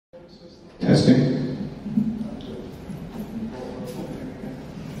Testing.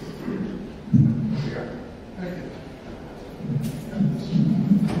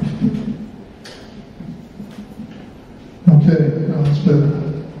 Okay, well, that's better.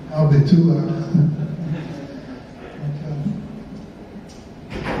 I'll be too loud. Okay.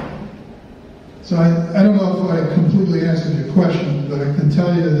 So I don't know if I completely answered your question, but I can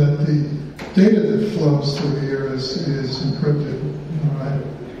tell you that the data that flows through here is encrypted. All right.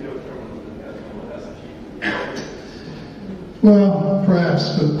 Well,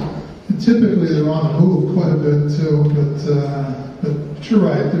 perhaps, but typically they're on the move quite a bit too. But you're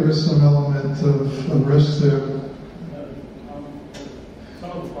right, there is some element of risk there.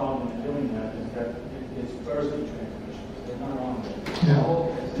 Some of the problem in doing that is that it's bursty transmissions. They're not on there.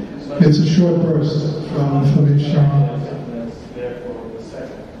 Yeah. It's a short burst from each channel. That's there for a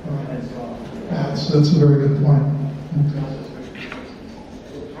second. And it's gone. That's a very good point. Okay.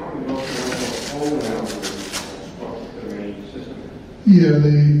 Yeah,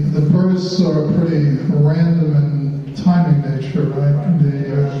 the bursts are pretty random in timing nature, right?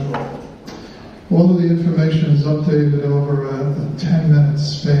 All of the information is updated over a 10-minute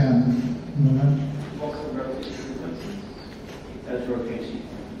span. What's the rotation frequency? That's rotation.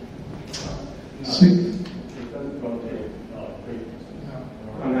 See? It doesn't rotate frequency. No.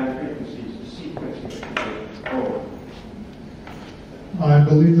 On that frequency, it's the sequence forward. I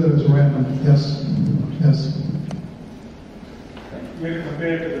believe that is random, yes. Yes. You may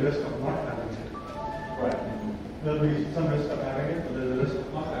compare it to the risk of not having it. Right. There'll be some risk of having it, but there's a risk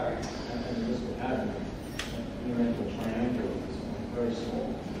of not having it. And the risk of having it, you know, into a triangular is very small.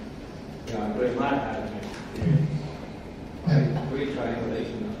 But if not having it, Free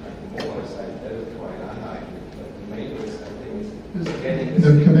triangulation at the molar site, that is quite unlikely. But the main risk, I think, is getting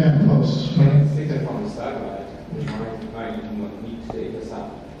The command posts. getting signal from the satellite, which might need to take this up.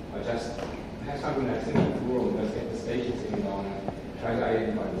 Or just have something like single room, let's get the station signal on and try to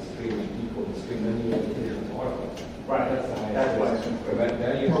identify the stream and decode the stream, then you have to do it all of it. right, that's why it's But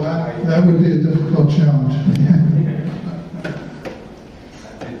then you Well, that would be a difficult challenge.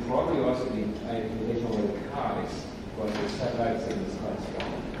 and probably also the identification of the car is because the satellite signal is quite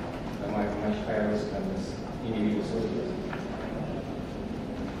strong. That might be much higher risk than this individual soldier.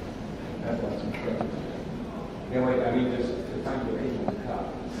 That's why it's incredible. Yeah, wait, I mean, there's the time location of the car.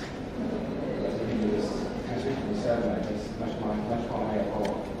 Because if you do this transmission to satellite, it's much more higher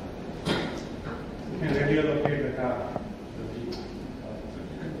power. You can radio locate the car.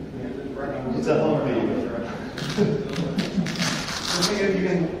 It's a Humvee. The thing is, you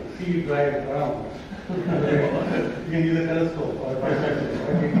can see it drive around. You can use a telescope or a binocular.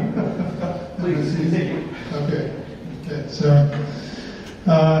 Please continue. Okay. So,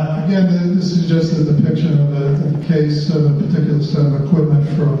 again, this is just a depiction of a case of a particular set of equipment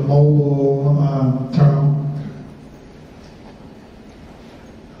for a mobile terminal.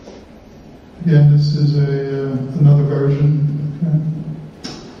 Again, this is another version. Okay.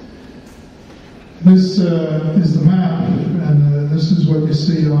 This is the map, and this is what you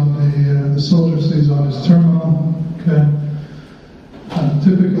see on the soldier sees on his terminal. Okay.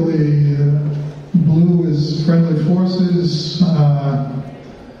 Typically, blue is friendly forces,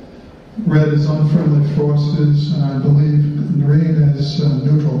 red is unfriendly forces, and I believe green is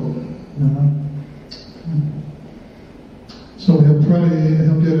neutral. So he'll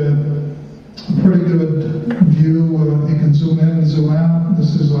get a pretty good view. He can zoom in and zoom out.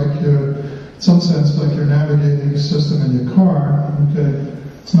 This is like in some sense, like your navigating system in your car. Okay,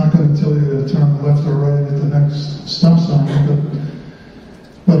 it's not going to tell you to turn left or right at the next stop sign,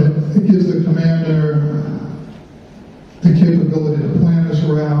 but it gives the commander the capability to plan his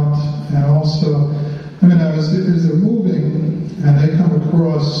route, and also, as they're moving and they come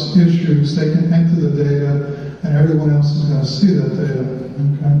across issues, they can enter the data, and everyone else is going to see that data.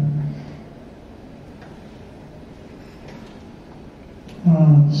 Okay.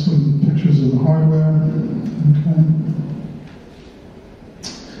 Some pictures of the hardware. Okay.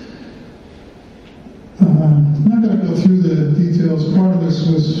 I'm not going to go through the details. Part of this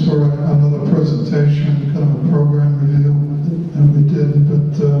was for another presentation, kind of a program review that we did,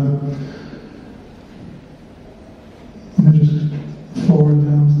 but let me just forward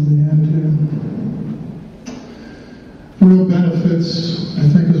down to the end here. Real benefits, I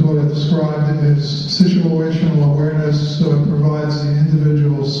think, is what I described, is situational awareness, so it provides the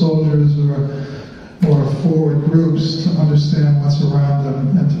individual soldiers or forward groups to understand what's around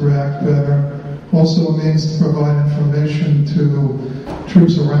them and to react better. Also means to provide information to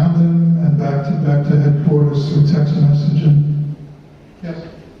troops around them and back to headquarters through text messaging. Yes?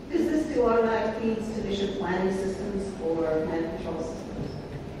 Does this do automatic feeds to mission planning systems or command control systems?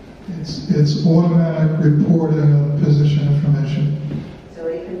 It's automatic reporting of position information. So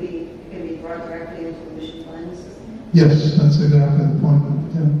it can be brought directly into the mission planning system? Yes, that's exactly the point.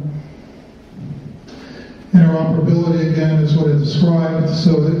 Yeah. Interoperability, again, is what I described.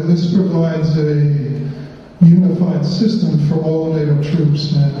 So this provides a unified system for all NATO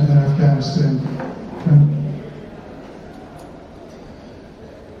troops in Afghanistan. Okay.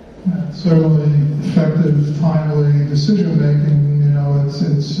 Certainly effective, timely decision-making.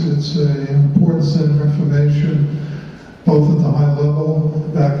 It's an important set of information, both at the high level,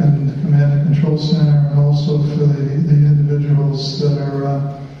 back in the command and control center, and also for the individuals that are,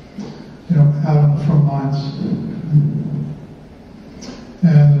 out on the front lines.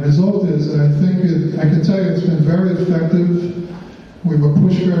 And the result is that I can tell you it's been very effective. We were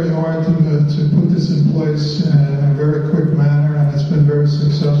pushed very hard to put this in place in a very quick manner, and it's been very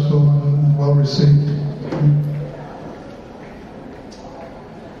successful and well received.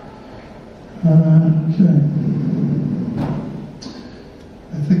 Okay.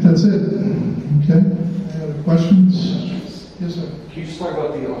 I think that's it. Okay. Any other questions? Yes, sir. Can you just talk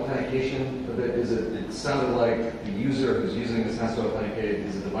about the authentication a bit? It sounded like the user who's using this has to authenticate.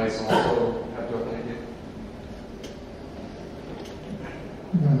 Does the device also have to authenticate?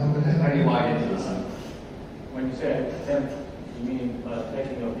 How do you log into this? When you say attempt, you mean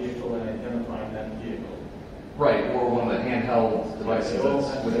taking a vehicle and identifying that vehicle? Right, or one of the handheld devices They all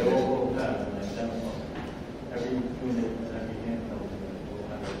that's with it. will have an identifier. Every unit and every handheld unit will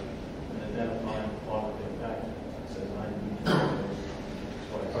have an identifying part of their package that says ID.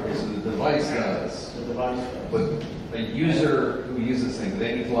 Okay, so the device does. The device does. But a user who uses this thing, do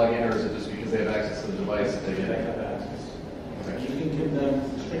they need to log in, or is it just because they have access to the device that they They get? have access. Okay. You can give them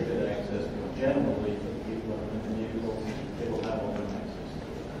restricted access, but generally for the people who are in the vehicle, they will have open access.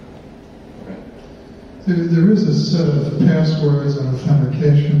 Okay. There is a set of passwords and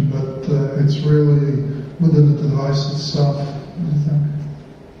authentication, but it's really within the device itself, I think.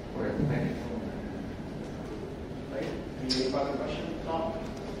 Okay, thank you. Right? Any other question? Tom?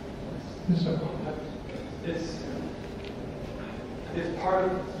 Yes, sir. Is part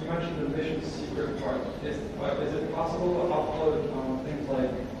of, you mentioned the mission secret part, is it possible to upload things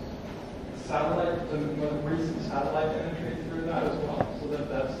like satellite, recent satellite imagery through that as well, so that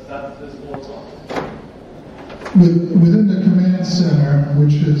that's visible as well? Within the command center,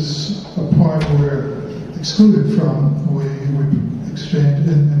 which is a part we're excluded from, we exchange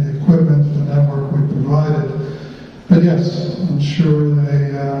in the equipment, the network we provided. But yes, I'm sure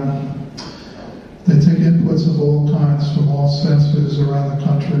they take inputs of all kinds from all sensors around the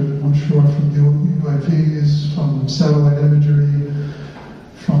country. I'm sure from UAVs, from satellite imagery,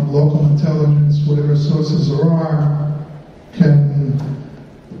 from local intelligence, whatever sources there are, can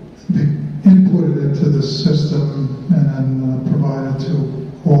be inputted into the system and then provided to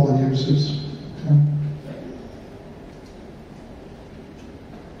all the users. Okay?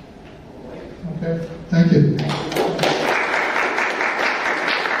 Okay, thank you.